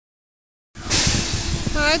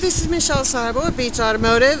Hi, this is Michelle Seibel at Beach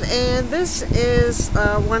Automotive, and this is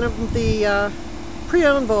one of the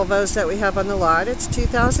pre-owned Volvos that we have on the lot. It's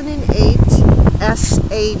 2008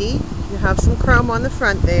 S80. You have some chrome on the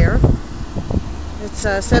front there. It's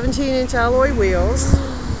 17-inch alloy wheels.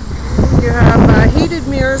 You have heated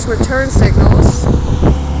mirrors with turn signals.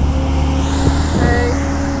 Okay.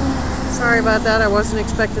 Sorry about that, I wasn't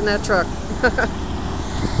expecting that truck.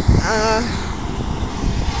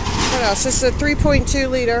 What else? This is a 3.2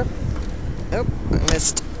 liter. Oh, I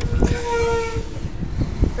missed.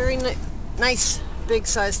 Very nice big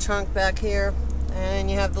size trunk back here. And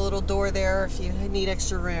you have the little door there if you need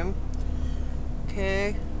extra room.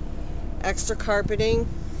 Okay. Extra carpeting.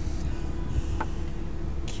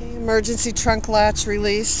 Okay, emergency trunk latch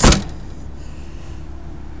release.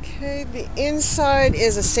 Okay, the inside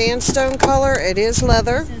is a sandstone color. It is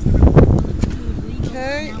leather.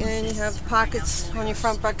 Okay, and you have pockets on your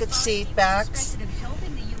front bucket seat backs.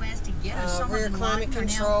 Rear climate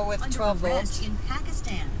control with 12 volts. Okay,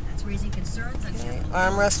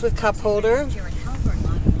 armrest with cup holder.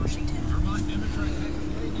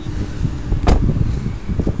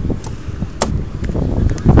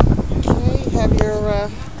 Okay, you have your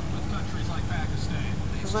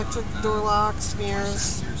electric door locks,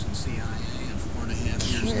 mirrors.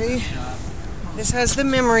 Okay. This has the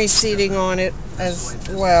memory seating on it as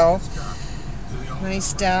well.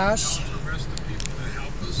 Nice dash.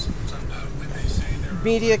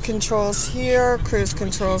 Media controls here, cruise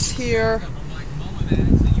controls here.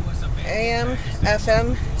 AM,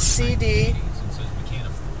 FM, CD,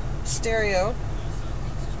 stereo.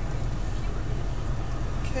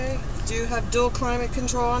 Okay, do have dual climate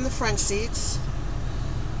control on the front seats.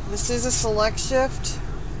 This is a select shift.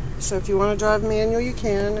 So if you want to drive manual, you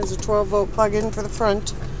can. There's a 12-volt plug-in for the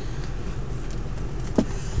front.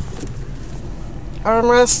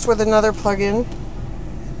 Armrest with another plug-in.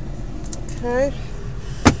 Okay.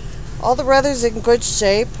 All the leather's in good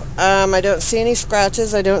shape. I don't see any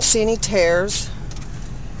scratches. I don't see any tears.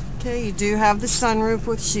 Okay, you do have the sunroof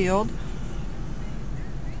with shield.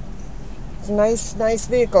 It's a nice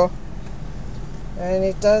vehicle. And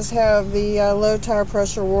it does have the low tire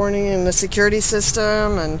pressure warning and the security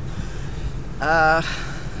system, and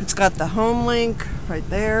it's got the home link right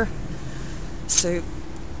there. So,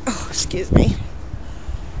 oh, excuse me.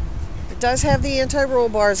 It does have the anti-roll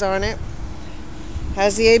bars on it.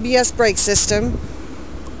 Has the ABS brake system.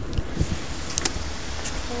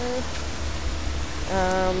 Okay.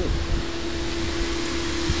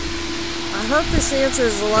 I hope this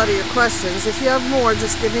answers a lot of your questions. If you have more,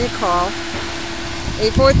 just give me a call.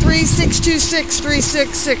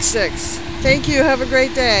 843-626-3666. Thank you. Have a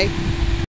great day.